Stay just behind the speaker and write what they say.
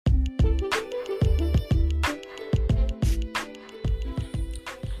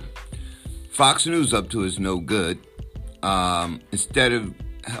Fox News up to is no good. Instead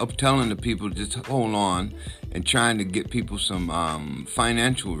of telling the people just hold on and trying to get people some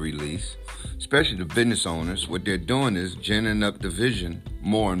financial release, especially the business owners, what they're doing is ginning up division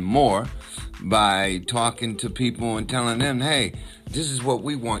more and more by talking to people and telling them, hey, this is what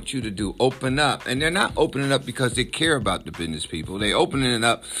we want you to do. Open up. And they're not opening up because they care about the business people. They're opening it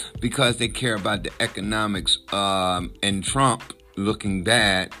up because they care about the economics and Trump looking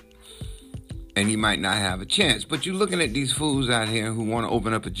bad. And he might not have a chance. But you're looking at these fools out here who want to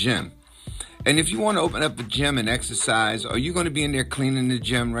open up a gym. And if you want to open up a gym and exercise, are you going to be in there cleaning the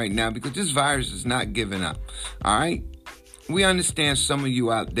gym right now? Because this virus is not giving up. All right? We understand some of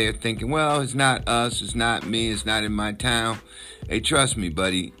you out there thinking, well, it's not us, it's not me, it's not in my town. Hey, trust me,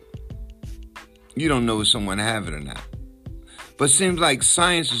 buddy. You don't know if someone have it or not. But it seems like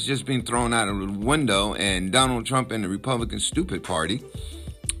science is just being thrown out of the window, and Donald Trump and the Republican stupid party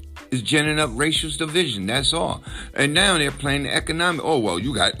is ginning up racial division. That's all. And now they're playing the economic. Oh, well,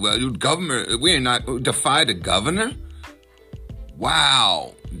 you government. We're not defy the governor.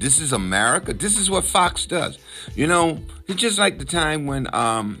 Wow, this is America. This is what Fox does. You know, it's just like the time when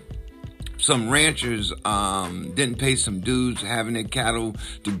some ranchers didn't pay some dudes having their cattle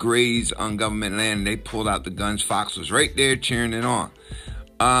to graze on government land, and they pulled out the guns. Fox was right there cheering it on.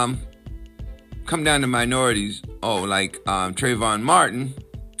 Come down to minorities. Oh, like Trayvon Martin.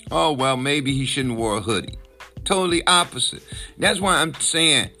 Oh, well, maybe he shouldn't wear a hoodie. Totally opposite. That's why I'm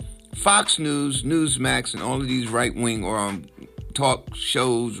saying Fox News, Newsmax, and all of these right-wing or talk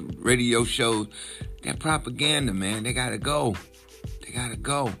shows, radio shows, they're propaganda, man. They got to go. They got to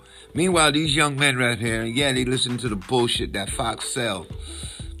go. Meanwhile, these young men right here, yeah, they listen to the bullshit that Fox sells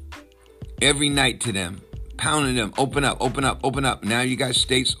every night to them, pounding them, open up, open up, open up. Now you got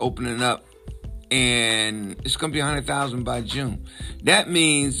states opening up. And it's going to be 100,000 by June. That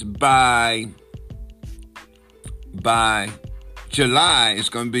means by July, it's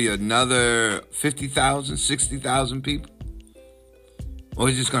going to be another 50,000, 60,000 people. Or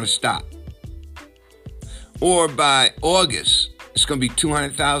it's just going to stop. Or by August, it's going to be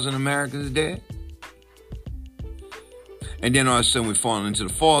 200,000 Americans dead. And then all of a sudden we fall into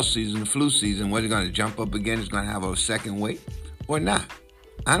the fall season, the flu season. Whether it's going to jump up again, it's going to have a second wave or not.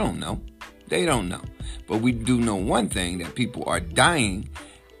 I don't know. They don't know. But we do know one thing, that people are dying.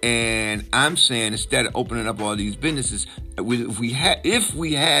 And I'm saying instead of opening up all these businesses, if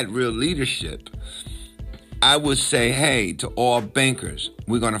we had real leadership, I would say, hey, to all bankers,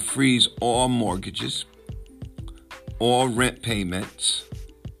 we're going to freeze all mortgages, all rent payments,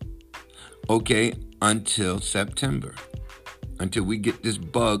 okay, until September, until we get this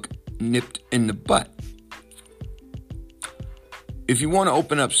bug nipped in the butt. If you want to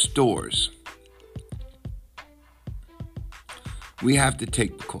open up stores, we have to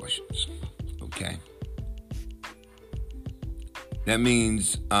take precautions, okay? That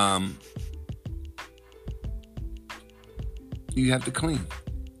means you have to clean.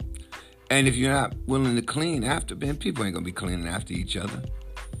 And if you're not willing to clean after, man, people ain't going to be cleaning after each other.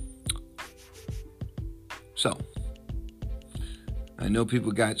 So, I know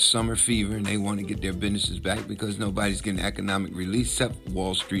people got summer fever and they want to get their businesses back because nobody's getting economic relief except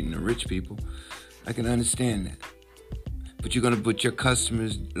Wall Street and the rich people. I can understand that. But you're going to put your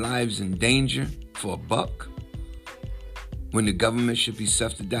customers' lives in danger for $1 when the government should be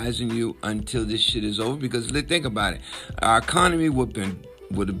subsidizing you until this shit is over? Because think about it. Our economy would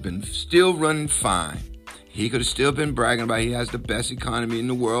have been still running fine. He could have still been bragging about he has the best economy in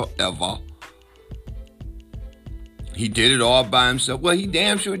the world ever. He did it all by himself. Well, he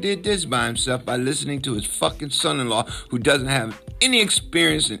damn sure did this by himself by listening to his fucking son-in-law who doesn't have any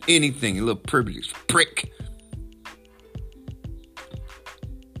experience in anything. A little privileged prick.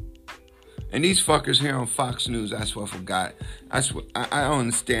 And these fuckers here on Fox News, I swear for God, I don't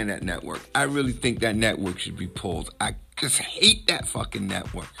understand that network. I really think that network should be pulled. I just hate that fucking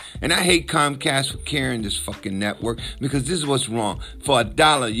network. And I hate Comcast for carrying this fucking network because this is what's wrong. For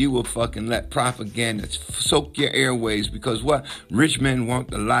 $1, you will fucking let propaganda soak your airways because what? Rich men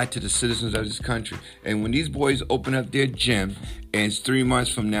want to lie to the citizens of this country. And when these boys open up their gym and it's 3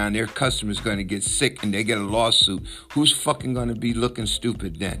 months from now and their customer's going to get sick and they get a lawsuit, who's fucking going to be looking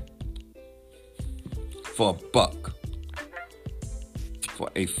stupid then? For $1. For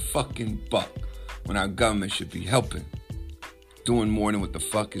a fucking $1. When our government should be helping. Doing more than what the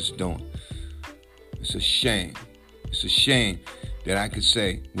fuck is doing. It's a shame. It's a shame that I could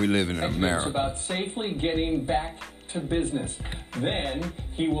say we live in America. It's about safely getting back to business. Then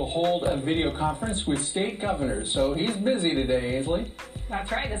he will hold a video conference with state governors. So he's busy today, Ainsley. That's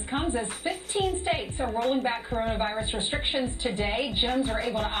right. This comes as 15 states are rolling back coronavirus restrictions today. Gyms are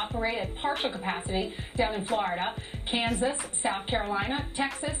able to operate at partial capacity down in Florida, Kansas, South Carolina,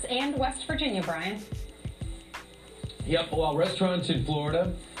 Texas, and West Virginia, Brian. Yep, while restaurants in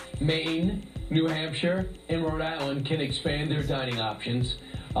Florida, Maine, New Hampshire, and Rhode Island can expand their dining options.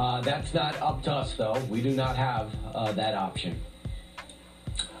 That's not up to us, though. We do not have that option.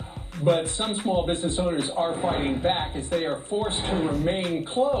 But some small business owners are fighting back as they are forced to remain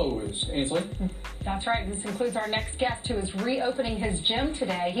closed. Ainsley? That's right. This includes our next guest who is reopening his gym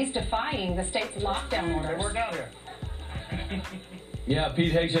today. He's defying the state's lockdown orders. Work out here. Yeah,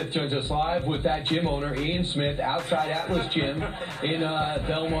 Pete Hegseth joins us live with that gym owner, Ian Smith, outside Atlas Gym in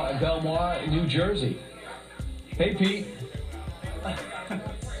Belmar, New Jersey. Hey, Pete.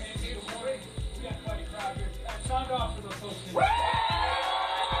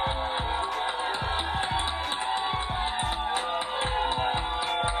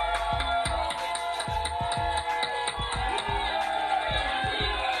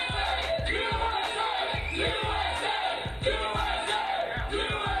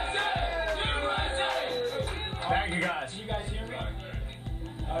 Thank you, guys. Can you guys hear me?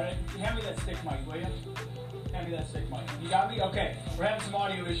 All right, hand me that stick mic, will you? Hand me that stick mic. You got me? Okay. We're having some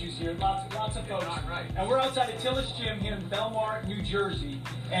audio issues here. Lots of folks. Right. And we're outside of Tillis Gym here in Belmar, New Jersey.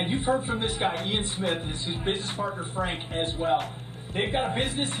 And you've heard from this guy, Ian Smith. This is his business partner, Frank, as well. They've got a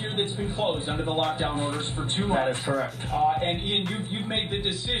business here that's been closed under the lockdown orders for 2 months. That is correct. And Ian, you've made the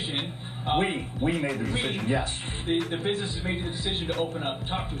decision. We made the decision, yes. The business has made the decision to open up.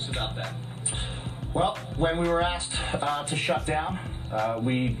 Talk to us about that. Well, when we were asked to shut down,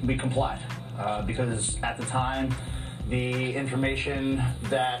 we complied because at the time, the information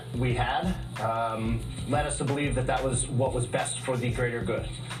that we had led us to believe that that was what was best for the greater good.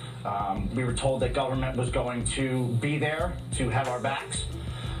 We were told that government was going to be there to have our backs,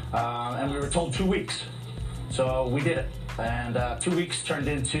 and we were told 2 weeks. So we did it. And 2 weeks turned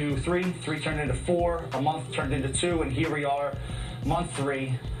into 3, 3 turned into 4, a month turned into 2, and here we are, month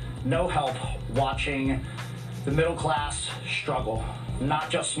 3, no help, watching the middle class struggle. Not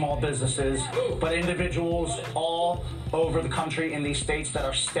just small businesses, but individuals all over the country in these states that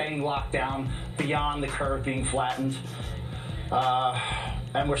are staying locked down beyond the curve being flattened.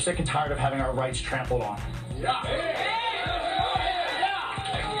 And we're sick and tired of having our rights trampled on. The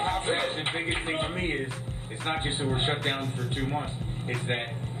biggest thing for me is it's not just that we're shut down for 2 months. It's that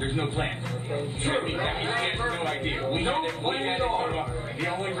there's no plan. That means he has no idea. We had to come up. The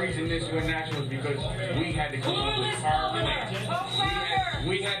only reason this went national is because we had to come up with our plan.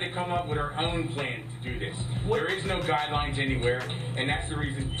 We had to come up with our own plan to do this. There is no guidelines anywhere, and that's the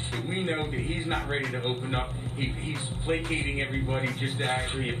reason that we know that he's not ready to open up. He's placating everybody just to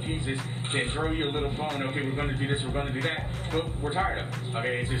actually appease us, then throw you a little bone. Okay, we're going to do this, we're going to do that. But we're tired of it.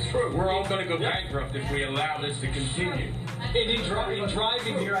 Okay, it's just true. We're all going to go bankrupt if we allow this to continue. And in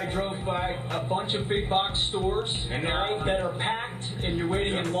driving here, I drove by a bunch of big box stores that are packed, and you're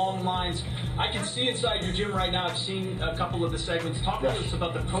waiting in long lines. I can see inside your gym right now. I've seen a couple of the segments. Talk to us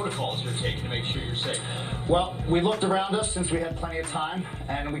about the protocols you're taking to make sure you're safe. Well, we looked around us since we had plenty of time,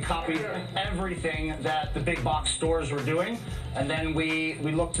 and we copied everything that the big box stores were doing, and then we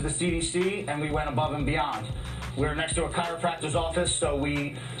looked to the CDC, and we went above and beyond. We're next to a chiropractor's office, so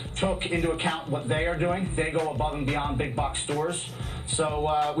we took into account what they are doing. They go above and beyond big box stores.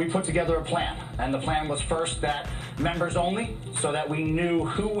 So we put together a plan, and the plan was first that members only, so that we knew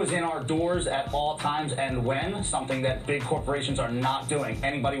who was in our doors at all times and when, something that big corporations are not doing.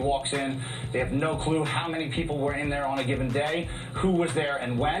 Anybody walks in, they have no clue how many people were in there on a given day, who was there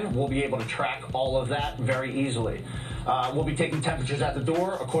and when. We'll be able to track all of that very easily. We'll be taking temperatures at the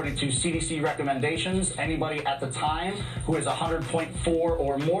door according to CDC recommendations. Anybody at the time who is 100.4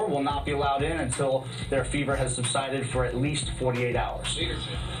 or more will not be allowed in until their fever has subsided for at least 48 hours.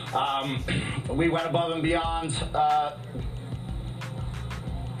 We went above and beyond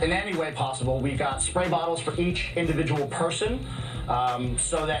in any way possible. We got spray bottles for each individual person,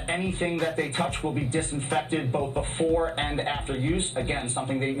 so that anything that they touch will be disinfected both before and after use. Again,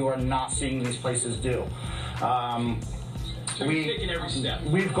 something that you are not seeing these places do. So you're taking every step.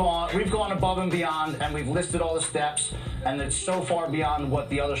 We've gone above and beyond, and we've listed all the steps, and it's so far beyond what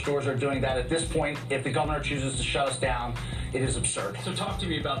the other stores are doing that at this point, if the governor chooses to shut us down, it is absurd. So talk to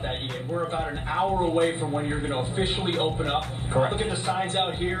me about that, Ian. We're about an hour away from when you're going to officially open up. Correct. Look at the signs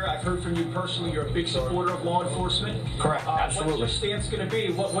out here. I've heard from you personally. You're a big supporter of law enforcement. Correct. Absolutely. What's your stance going to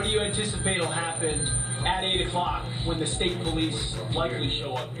be? What do you anticipate will happen at 8 o'clock when the state police likely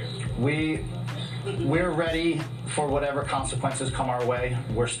show up here? We're ready for whatever consequences come our way.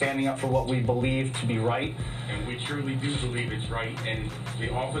 We're standing up for what we believe to be right. And we truly do believe it's right. And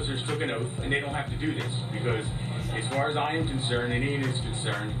the officers took an oath, and they don't have to do this. Because as far as I am concerned, and Ian is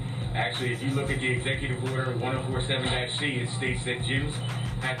concerned, actually, if you look at the executive order 1047-C, it states that gyms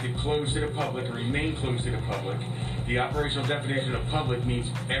have to close to the public or remain closed to the public. The operational definition of public means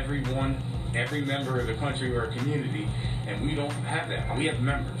everyone, every member of the country or a community, and we don't have that. We have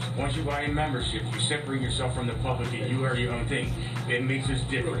members. Once you buy a membership, you separate yourself from the public and you are your own thing. It makes us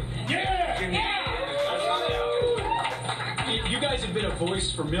different. You guys have been a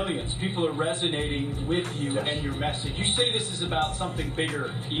voice for millions. People are resonating with you and your message. You say this is about something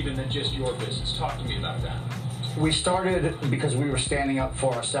bigger even than just your business. Talk to me about that. We started because we were standing up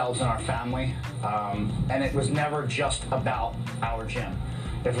for ourselves and our family, and it was never just about our gym.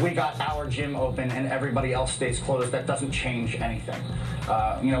 If we got our gym open and everybody else stays closed, that doesn't change anything.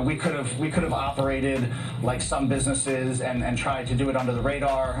 We could have operated like some businesses and tried to do it under the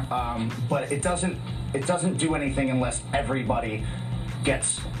radar, but it doesn't do anything unless everybody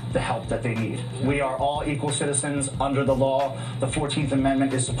gets the help that they need. We are all equal citizens under the law. The 14th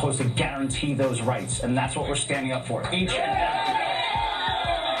Amendment is supposed to guarantee those rights, and that's what we're standing up for. Each and every day.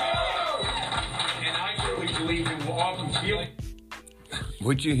 And I truly believe it will often feel.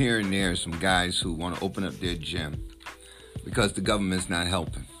 What you're hearing there is some guys who want to open up their gym because the government's not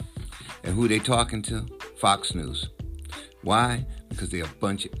helping. And who they talking to? Fox News. Why? Because they're a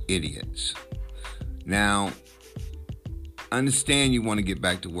bunch of idiots. Now, I understand you want to get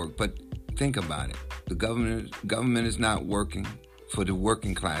back to work, but think about it. The government is not working for the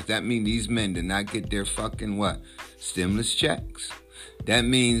working class. That means these men did not get their fucking what? Stimulus checks. That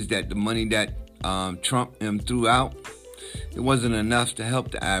means that the money that Trump threw out, it wasn't enough to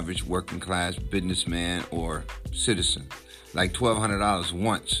help the average working class businessman or citizen. Like $1,200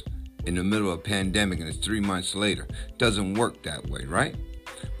 once in the middle of a pandemic and it's 3 months later. Doesn't work that way, right?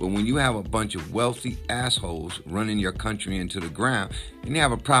 But when you have a bunch of wealthy assholes running your country into the ground and you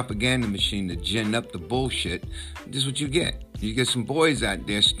have a propaganda machine to gin up the bullshit, this is what you get. You get some boys out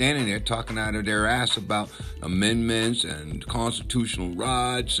there standing there talking out of their ass about amendments and constitutional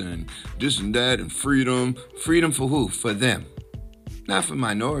rights and this and that and freedom. Freedom for who? For them. Not for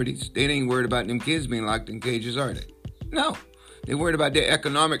minorities. They ain't worried about them kids being locked in cages, are they? No. They're worried about their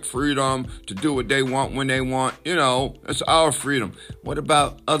economic freedom to do what they want when they want. You know, it's our freedom. What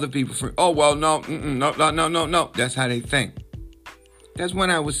about other people's freedom? Oh, well, no. That's how they think. That's when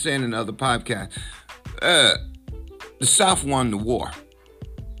I was saying in other podcasts. The South won the war.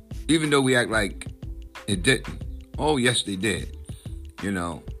 Even though we act like it didn't. Oh, yes, they did. You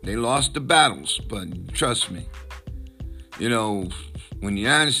know, they lost the battles, but trust me. You know, when the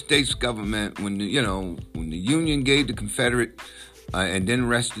United States government, when the Union gave the Confederate and then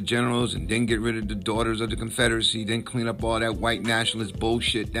arrest the generals and then get rid of the daughters of the Confederacy, then clean up all that white nationalist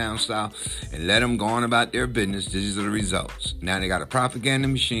bullshit down south and let them go on about their business, these are the results. Now they got a propaganda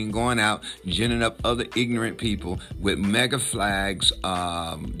machine going out, ginning up other ignorant people with mega flags.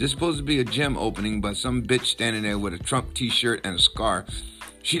 This is supposed to be a gym opening, but some bitch standing there with a Trump t-shirt and a scarf.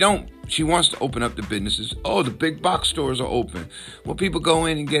 She wants to open up the businesses. Oh, the big box stores are open. Well, people go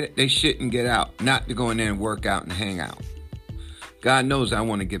in and get their shit and get out, not to go in there and work out and hang out. God knows I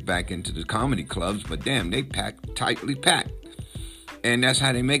want to get back into the comedy clubs, but damn, they tightly packed. And that's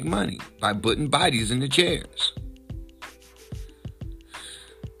how they make money, by putting bodies in the chairs.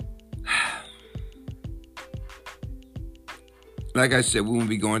 Like I said, we wouldn't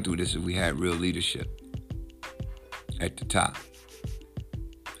be going through this if we had real leadership at the top.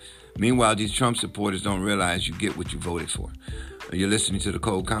 Meanwhile, these Trump supporters don't realize you get what you voted for. You're listening to the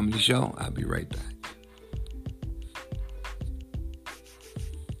Cold Comedy Show. I'll be right back.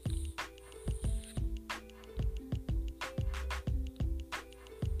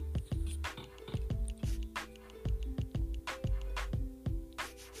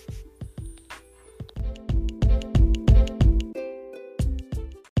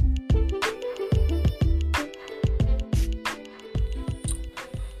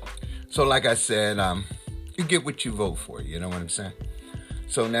 So like I said, you get what you vote for, you know what I'm saying?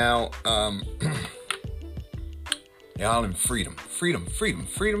 So now, they're all in freedom.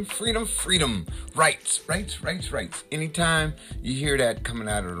 Rights. Anytime you hear that coming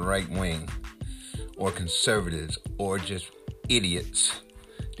out of the right wing or conservatives or just idiots,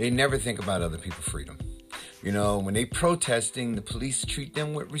 they never think about other people's freedom. You know, when they protesting, the police treat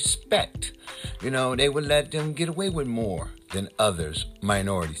them with respect. You know, they would let them get away with more than others,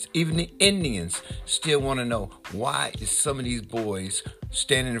 minorities. Even the Indians still want to know, why is some of these boys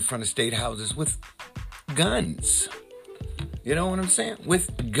standing in front of state houses with guns? You know what I'm saying?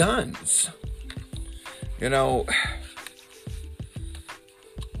 With guns. You know,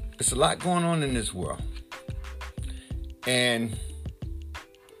 there's a lot going on in this world. And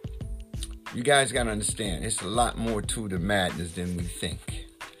you guys got to understand, it's a lot more to the madness than we think.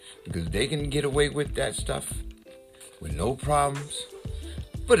 Because they can get away with that stuff with no problems.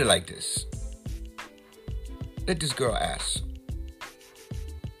 Put it like this. Let this girl ask,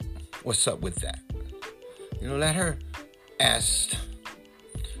 what's up with that? You know, let her ask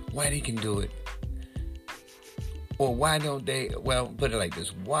why they can do it. Or why don't they, well, put it like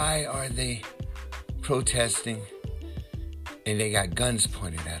this. Why are they protesting and they got guns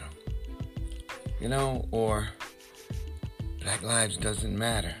pointed at them? You know, or Black Lives doesn't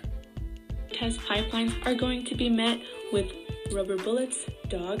matter. Test pipelines are going to be met with rubber bullets,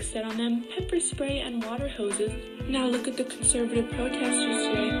 dogs set on them, pepper spray, and water hoses. Now look at the conservative protesters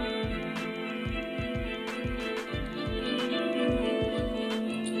today.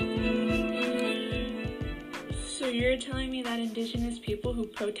 So you're telling me that indigenous people who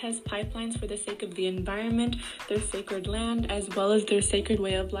protest pipelines for the sake of the environment, their sacred land, as well as their sacred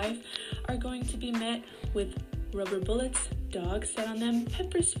way of life, are going to be met with rubber bullets, dogs set on them,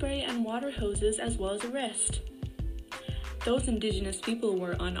 pepper spray, and water hoses, as well as arrest? Those indigenous people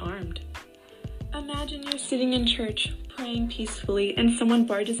were unarmed. Imagine you're sitting in church, praying peacefully, and someone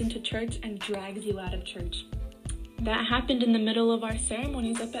barges into church and drags you out of church. That happened in the middle of our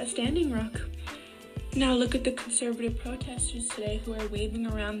ceremonies up at Standing Rock. Now look at the conservative protesters today who are waving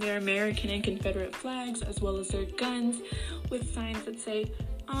around their American and Confederate flags as well as their guns with signs that say,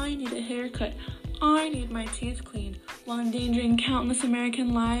 "I need a haircut, I need my teeth cleaned," while endangering countless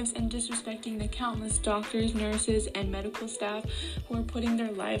American lives and disrespecting the countless doctors, nurses, and medical staff who are putting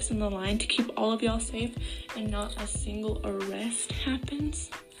their lives on the line to keep all of y'all safe, and not a single arrest happens.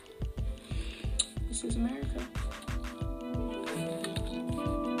 This is America.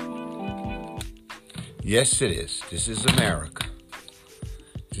 Yes, it is. This is America.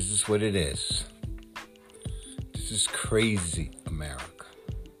 This is what it is. This is crazy America.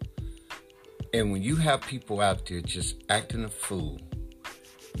 And when you have people out there just acting a fool,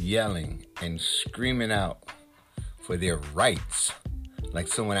 yelling and screaming out for their rights, like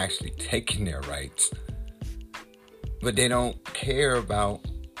someone actually taking their rights, but they don't care about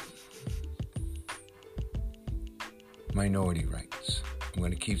minority rights. I'm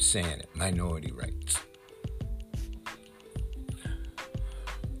going to keep saying it, minority rights.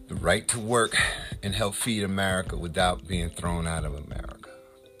 The right to work and help feed America without being thrown out of America.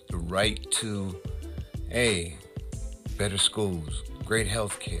 The right to, better schools, great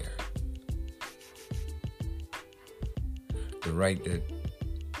health care. The right that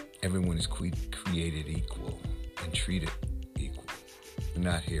everyone is created equal and treated equal. We're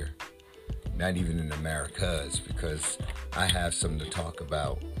not here. Not even in Americas, because I have something to talk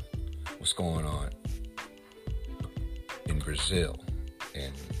about what's going on in Brazil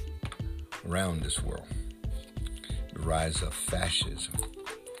and around this world. The rise of fascism.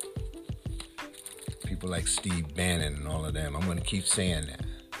 People like Steve Bannon and all of them. I'm going to keep saying that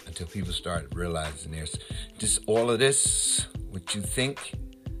until people start realizing there's just all of this, what you think,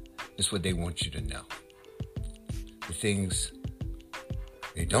 is what they want you to know. The things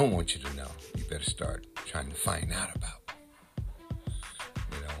they don't want you to know, you better start trying to find out about.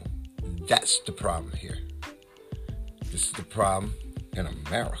 You know, that's the problem here. This is the problem in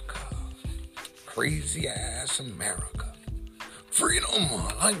America. Crazy ass America. Freedom.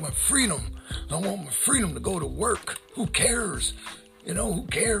 I like my freedom. I want my freedom to go to work. Who cares? You know, who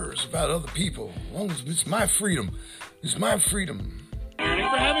cares about other people? As long as it's my freedom. It's my freedom. And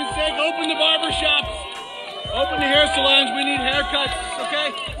for heaven's sake, open the barber shops. Open the hair salons. We need haircuts,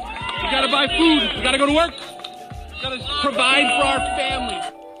 okay? We gotta buy food. We gotta go to work. We gotta provide for our families.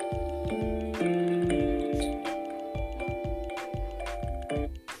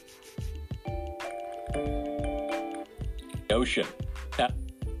 Ocean.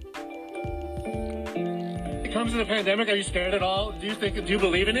 It comes to the pandemic. Are you scared at all? Do you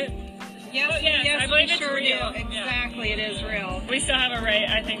believe in it? Yes, we sure do. Exactly, it is real. We still have a right,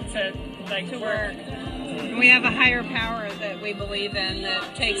 I think, to work. We have a higher power that we believe in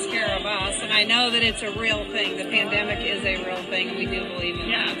that takes care of us, and I know that it's a real thing. The pandemic is a real thing. We do believe in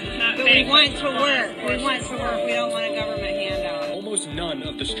that. But we want to work. We want to work. We don't want a government handout. Almost none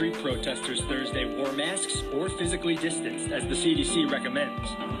of the street protesters Thursday wore masks or physically distanced, as the CDC recommends.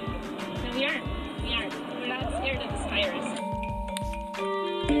 No, we aren't. We're not scared of this virus.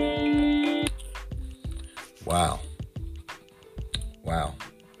 Wow.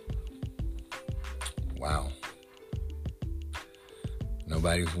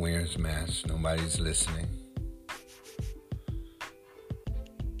 Nobody's wearing masks. Nobody's listening.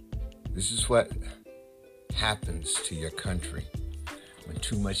 This is what happens to your country when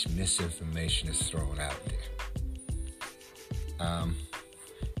too much misinformation is thrown out there.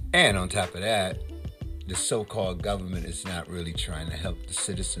 And on top of that, the so-called government is not really trying to help the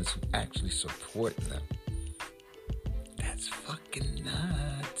citizens who actually support them. That's fucking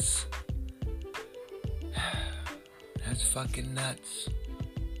nuts. That's fucking nuts.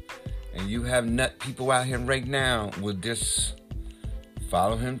 And you have nut people out here right now will just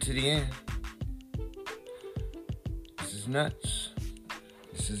follow him to the end. This is nuts.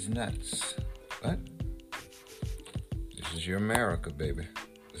 This is nuts. What? This is your America, baby.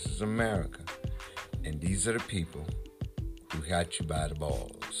 This is America. And these are the people who got you by the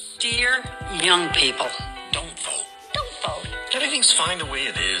balls. Dear young people, don't vote. Don't vote. Everything's fine the way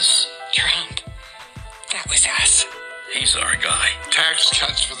it is. Trump. That was us. He's our guy. Tax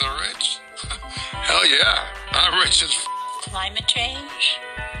cuts for the rich? Hell yeah. I'm rich as Climate change?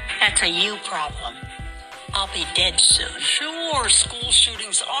 That's a you problem. I'll be dead soon. Sure, school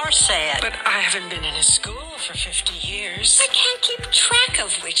shootings are sad. But I haven't been in a school for 50 years. I can't keep track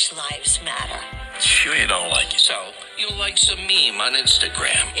of which lives matter. Sure you don't like it. So, you'll like some meme on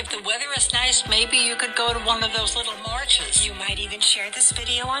Instagram. If the weather is nice, maybe you could go to one of those little marches. You might even share this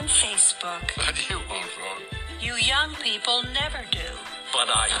video on Facebook. But you won't vote. You young people never do. But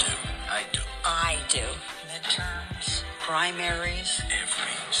I do. I do. I do. Midterms, primaries.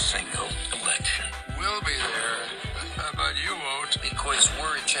 Every single election. We'll be there. But you won't. Because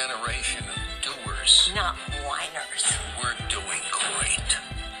we're a generation of doers. Not whiners. We're doing great.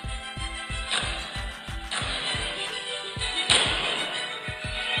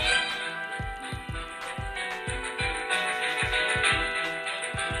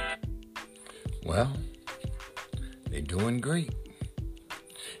 Well, they're doing great.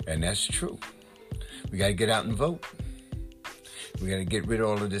 And that's true. We got to get out and vote. We got to get rid of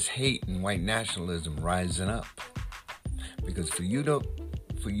all of this hate and white nationalism rising up. Because for you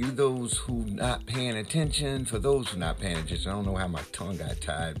those who not paying attention, for those who not paying attention, I don't know how my tongue got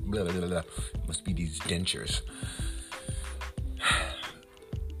tied. Blah, blah, blah, blah. It must be these dentures.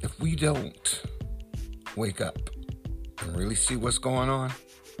 If we don't wake up and really see what's going on,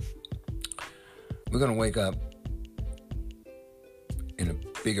 we're going to wake up in a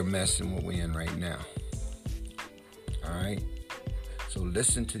bigger mess than what we're in right now. All right? So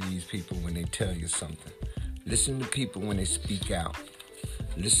listen to these people when they tell you something. Listen to people when they speak out.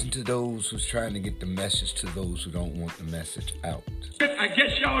 Listen to those who's trying to get the message to those who don't want the message out. I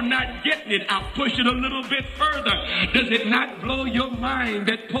guess y'all not getting it. I'll push it a little bit further. Does it not blow your mind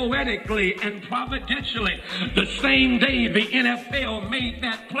that poetically and providentially, the same day the NFL made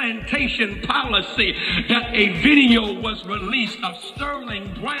that plantation policy, that a video was released of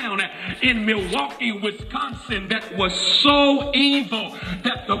Sterling Brown in Milwaukee, Wisconsin, that was so evil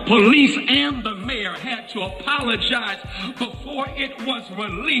that the police and the mayor had to apologize before it was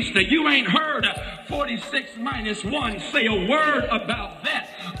released. Now, you ain't heard 46 minus 1 say a word about that,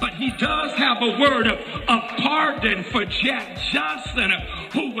 but he does have a word of pardon for Jack Johnson,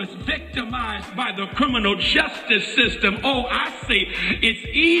 who was victimized by the criminal justice system. Oh, I see. It's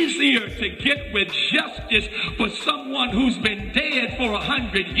easier to get with justice for someone who's been dead for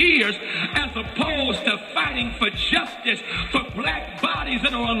 100 years as opposed to fighting for justice for black bodies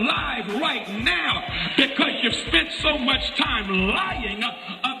that are alive right now, because you've spent so much time lying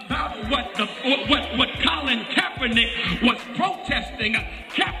about what Colin Kaepernick was protesting.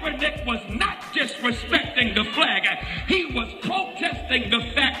 Kaepernick was not disrespecting the flag. He was protesting the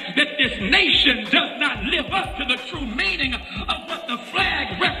fact that this nation does not live up to the true meaning of what the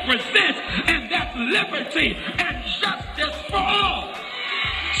flag represents, and that's liberty and justice for all.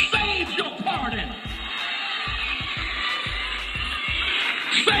 Save your pardon.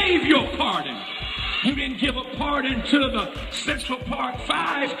 Save your pardon. You didn't give a pardon to the Central Park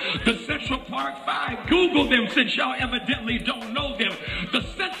Five. The Central Park Five, Google them since y'all evidently don't know them. The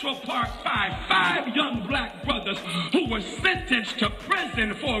Central Park five young black brothers who were sentenced to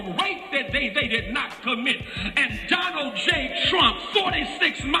prison for rape that they did not commit. And Donald J. Trump,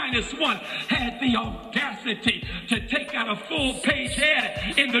 46 minus 1, had the audacity to take out a full-page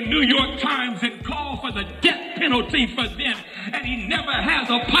ad in the New York Times and call for the death penalty for them. And he never has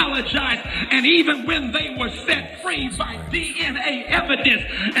apologized. And even when they were set free by DNA evidence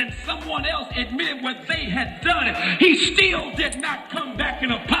and someone else admitted what they had done, he still did not come back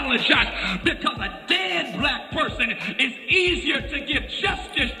and apologize, because a dead black person is easier to give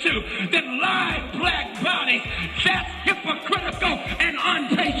justice to than live black bodies. That's hypocritical and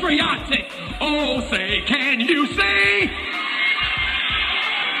unpatriotic. Oh, say, can you see?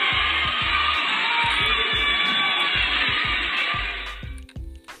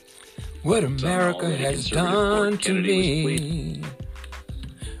 What America has done to me.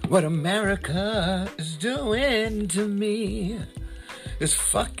 What America is doing to me is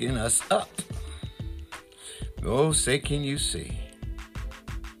fucking us up. Oh, say can you see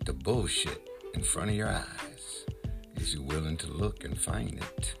the bullshit in front of your eyes? Is you willing to look and find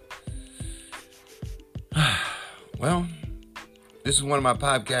it? Well, this is one of my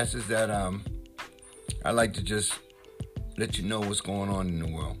podcasts that I like to just let you know what's going on in the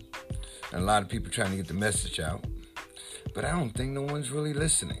world. And a lot of people trying to get the message out, but I don't think no one's really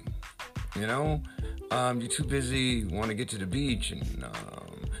listening. You know, you're too busy, want to get to the beach and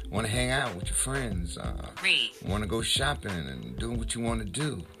want to hang out with your friends, want to go shopping and doing what you want to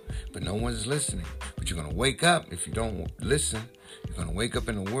do, but no one's listening. But you're going to wake up, if you don't listen, you're going to wake up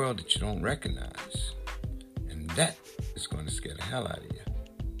in a world that you don't recognize. And that is going to scare the hell out of you.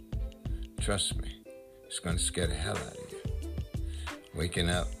 Trust me, it's going to scare the hell out of you. Waking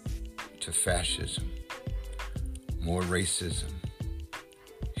up to fascism, more racism,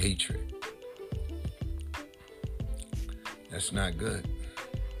 hatred. That's not good.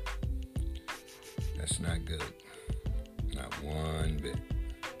 That's not good. Not one bit.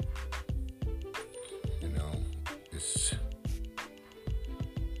 You know, it's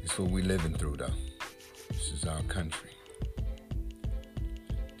what we're living through, though. This is our country.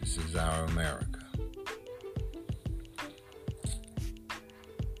 This is our America.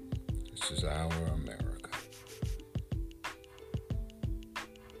 This is our America.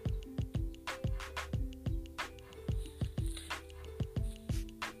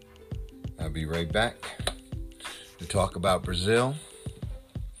 I'll be right back to talk about Brazil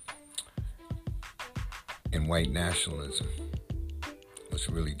and white nationalism. What's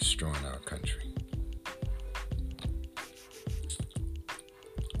really destroying our country.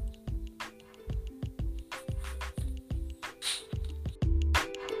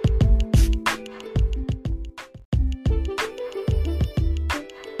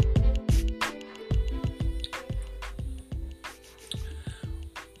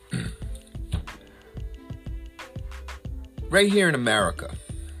 Right here in America,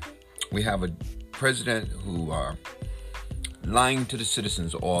 we have a president who are lying to the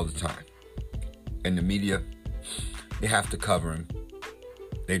citizens all the time. And the media, they have to cover him.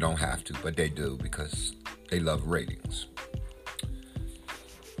 They don't have to, but they do because they love ratings.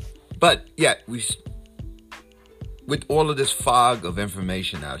 But yet, with all of this fog of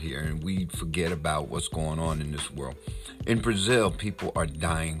information out here, and we forget about what's going on in this world. In Brazil, people are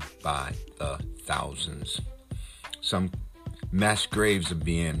dying by the thousands. Some mass graves are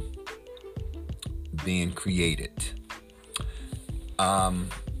being created.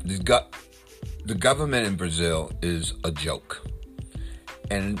 The government in Brazil is a joke.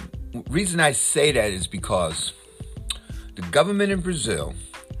 And the reason I say that is because the government in Brazil,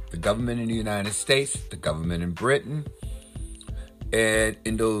 the government in the United States, the government in Britain, and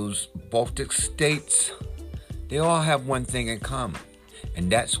in those Baltic states, they all have one thing in common,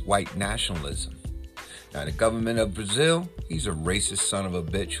 and that's white nationalism. Now, the government of Brazil, he's a racist son of a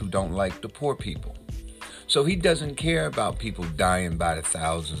bitch who don't like the poor people. So he doesn't care about people dying by the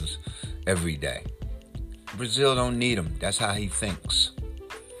thousands every day. Brazil don't need him. That's how he thinks.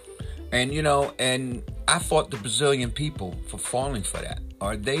 And, you know, and I fought the Brazilian people for falling for that.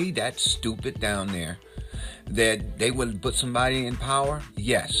 Are they that stupid down there that they would put somebody in power?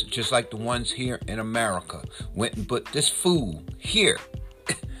 Yes, just like the ones here in America went and put this fool here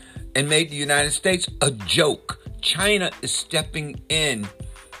and made the United States a joke. China is stepping in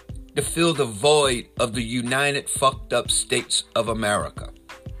to fill the void of the United Fucked Up States of America.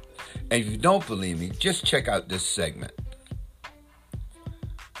 And if you don't believe me, just check out this segment.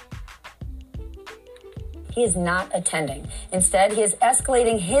 He is not attending. Instead, he is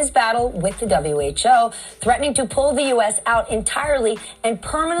escalating his battle with the WHO, threatening to pull the U.S. out entirely and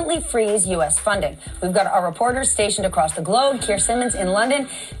permanently freeze U.S. funding. We've got our reporters stationed across the globe, Keir Simmons in London,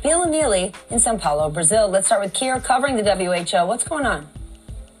 Bill O'Neilly in Sao Paulo, Brazil. Let's start with Keir covering the WHO. What's going on?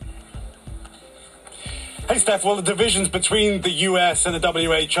 Hey, Steph. Well, the divisions between the US and the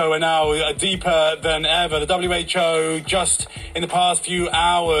WHO are now deeper than ever. The WHO just in the past few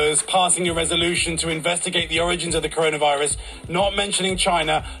hours passing a resolution to investigate the origins of the coronavirus, not mentioning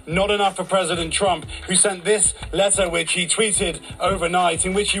China, not enough for President Trump, who sent this letter, which he tweeted overnight,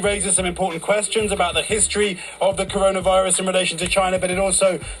 in which he raises some important questions about the history of the coronavirus in relation to China, but it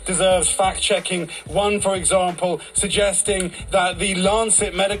also deserves fact-checking. One, for example, suggesting that the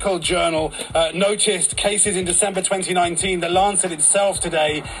Lancet Medical Journal noticed cases cases in December 2019. The Lancet itself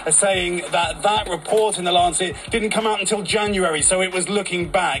today is saying that report in the Lancet didn't come out until January, so it was looking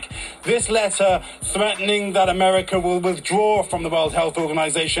back. This letter threatening that America will withdraw from the World Health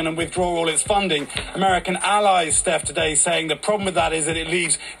Organization and withdraw all its funding. American allies, Steph, today saying the problem with that is that it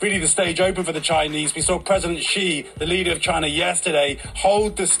leaves really the stage open for the Chinese. We saw President Xi, the leader of China, yesterday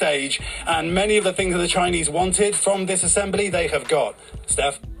hold the stage, and many of the things that the Chinese wanted from this assembly, they have got.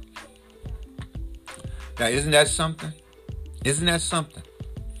 Steph? Now, isn't that something? Isn't that something?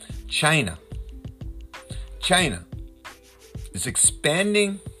 China is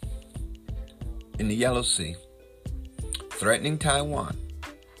expanding in the Yellow Sea, threatening Taiwan.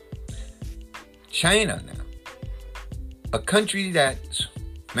 China now, a country that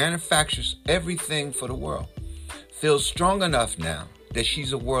manufactures everything for the world, feels strong enough now that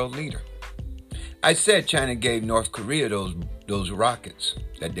she's a world leader. I said China gave North Korea those rockets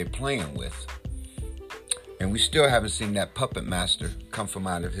that they're playing with. And we still haven't seen that puppet master come from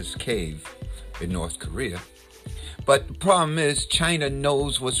out of his cave in North Korea. But the problem is China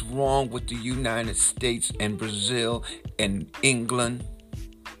knows what's wrong with the United States and Brazil and England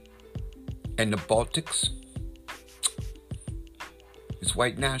and the Baltics. It's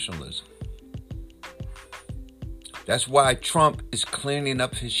white nationalism. That's why Trump is cleaning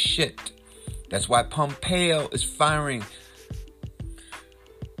up his shit. That's why Pompeo is firing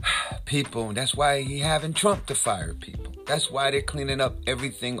people. That's why he's having Trump to fire people. That's why they're cleaning up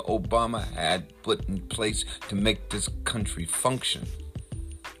everything Obama had put in place to make this country function.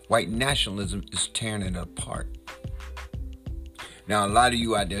 White nationalism is tearing it apart. Now, a lot of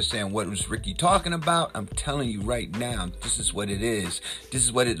you out there saying, what was Ricky talking about? I'm telling you right now, this is what it is. This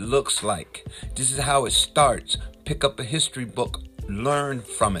is what it looks like. This is how it starts. Pick up a history book. Learn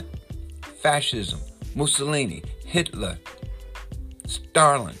from it. Fascism, Mussolini, Hitler,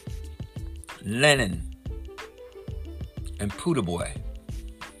 Stalin, Lenin, and Putin boy.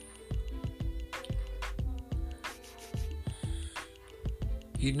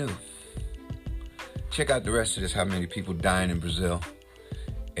 He knew. Check out the rest of this, how many people dying in Brazil.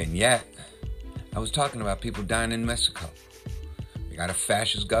 And yet, I was talking about people dying in Mexico. We got a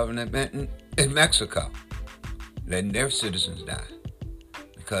fascist government in Mexico, letting their citizens die.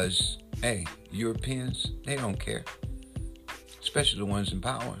 Because, hey, Europeans, they don't care. Especially the ones in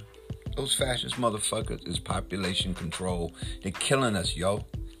power. Those fascist motherfuckers is population control. They're killing us, yo.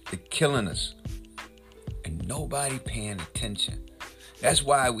 They're killing us. And nobody paying attention. That's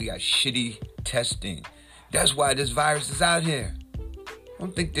why we got shitty testing. That's why this virus is out here.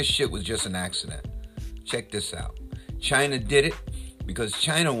 Don't think this shit was just an accident. Check this out. China did it because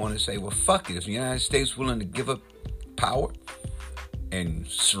China want to say, well, fuck it. If the United States is willing to give up power and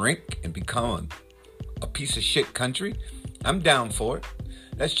shrink and become a piece of shit country, I'm down for it.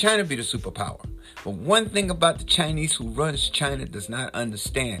 Let China be the superpower. But one thing about the Chinese who runs China does not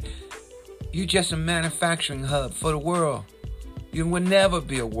understand. You're just a manufacturing hub for the world. You will never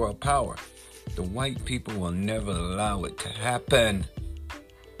be a world power. The white people will never allow it to happen.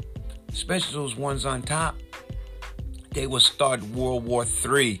 Especially those ones on top. They will start World War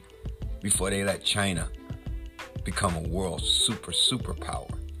III before they let China become a world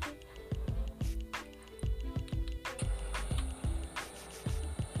superpower.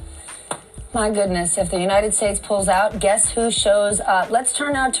 My goodness, if the United States pulls out, guess who shows up? Let's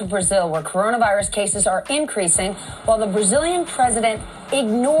turn now to Brazil, where coronavirus cases are increasing while the Brazilian president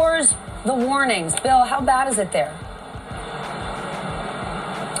ignores the warnings. Bill, how bad is it there?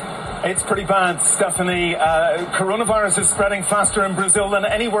 It's pretty bad, Stephanie. Coronavirus is spreading faster in Brazil than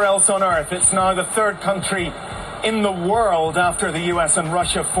anywhere else on Earth. It's now the third country in the world after the US and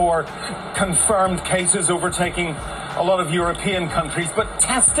Russia for confirmed cases, overtaking a lot of European countries. But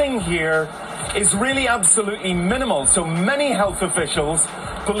testing here is really absolutely minimal. So many health officials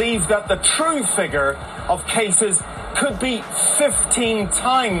believe that the true figure of cases could be 15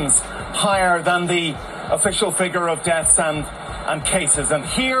 times higher than the official figure of deaths and cases. And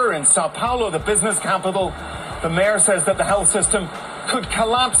here in Sao Paulo, the business capital, the mayor says that the health system could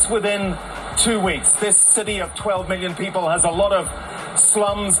collapse within 2 weeks. This city of 12 million people has a lot of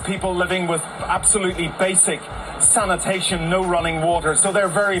slums, people living with absolutely basic sanitation, no running water. So they're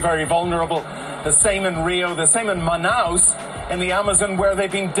very, very vulnerable. The same in Rio, the same in Manaus in the Amazon, where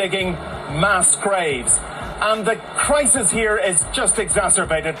they've been digging mass graves. And the crisis here is just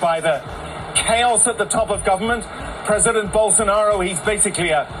exacerbated by the chaos at the top of government. President Bolsonaro, he's basically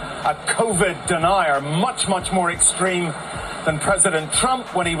a COVID denier, much, much more extreme than President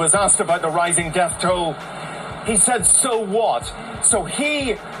Trump. When he was asked about the rising death toll, he said, so what? So he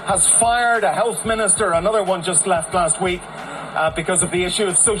has fired a health minister, another one just left last week, because of the issue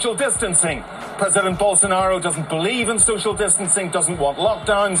of social distancing. President Bolsonaro doesn't believe in social distancing, doesn't want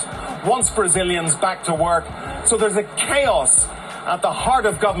lockdowns, wants Brazilians back to work. So there's a chaos at the heart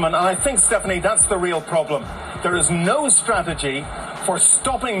of government, and I think, Stephanie, that's the real problem. There is no strategy for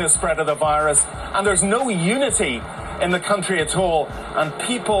stopping the spread of the virus, and there's no unity in the country at all, and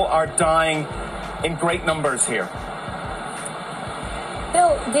people are dying in great numbers here.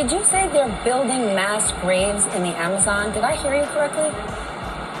 Bill, did you say they're building mass graves in the Amazon? Did I hear you correctly?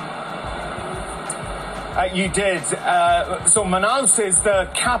 You did. So Manaus is the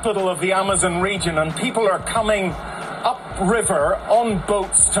capital of the Amazon region, and people are coming upriver on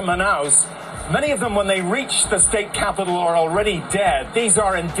boats to Manaus. Many of them, when they reach the state capital, are already dead. These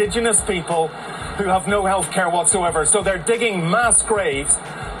are indigenous people who have no health care whatsoever. So they're digging mass graves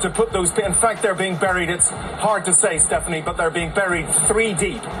to put those... In fact, they're being buried, it's hard to say, Stephanie, but they're being buried 3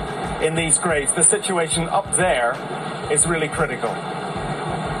 deep in these graves. The situation up there is really critical.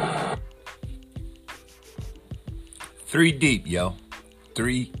 3 deep, yo.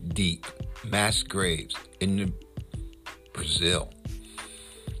 3 deep. Mass graves in Brazil.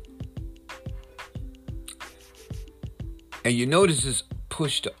 And you notice this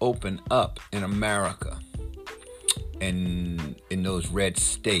push to open up in America and in those red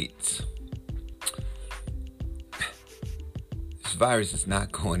states. This virus is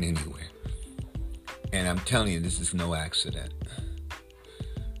not going anywhere. And I'm telling you, this is no accident.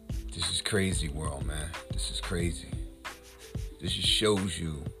 This is crazy world, man. This is crazy. This just shows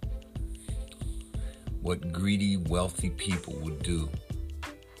you what greedy, wealthy people would do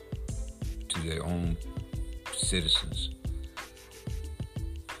to their own citizens.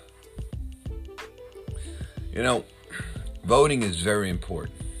 You know, voting is very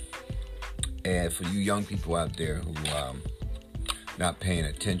important. And for you young people out there who not paying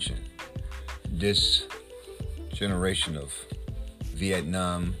attention, this generation of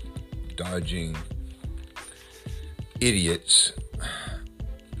Vietnam dodging idiots,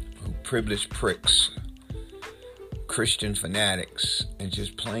 who privileged pricks, Christian fanatics, and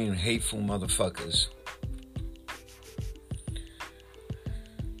just plain hateful motherfuckers.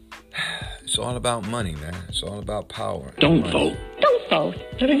 It's all about money, man. It's all about power. Don't money. vote. Don't vote.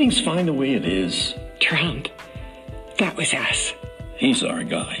 Everything's fine the way it is. Trump. That was us. He's our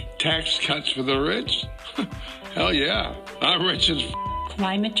guy. Tax cuts for the rich? Hell yeah. I'm rich as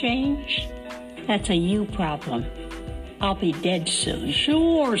Climate change? That's a you problem. I'll be dead soon.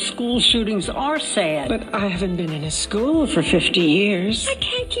 Sure, school shootings are sad. But I haven't been in a school for 50 years. I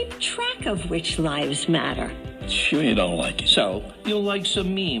can't keep track of which lives matter. Sure you don't like it. So, you'll like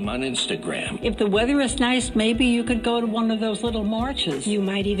some meme on Instagram. If the weather is nice, maybe you could go to one of those little marches. You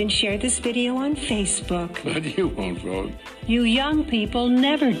might even share this video on Facebook. But you won't vote. You young people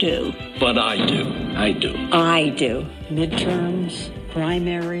never do. But I do. I do. I do. Midterms,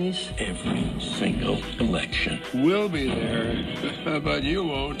 primaries. Every single election. We'll be there, but you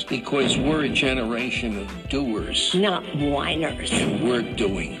won't. Because we're a generation of doers. Not whiners. And we're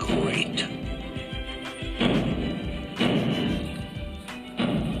doing great.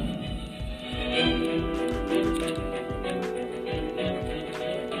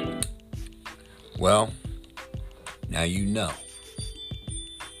 Well, now you know.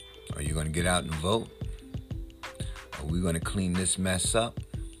 Are you going to get out and vote? Are we going to clean this mess up?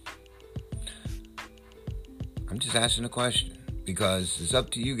 I'm just asking a question because it's up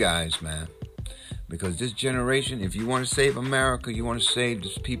to you guys, man. Because this generation, if you want to save America, you want to save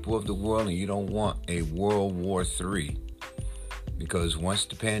the people of the world, and you don't want a World War III. Because once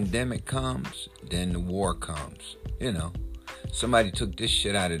the pandemic comes, then the war comes. You know, somebody took this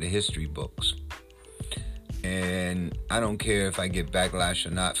shit out of the history books. And I don't care if I get backlash or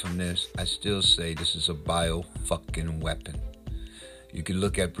not from this. I still say this is a bio-fucking-weapon. You can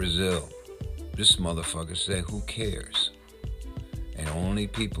look at Brazil. This motherfucker said, who cares? And only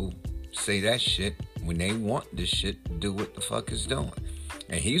people say that shit when they want this shit to do what the fuck it's doing.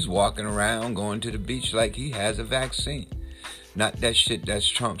 And he's walking around going to the beach like he has a vaccine. Not that shit that's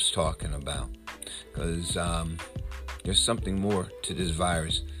Trump's talking about. Because there's something more to this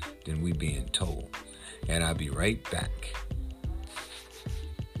virus than we being told. And I'll be right back.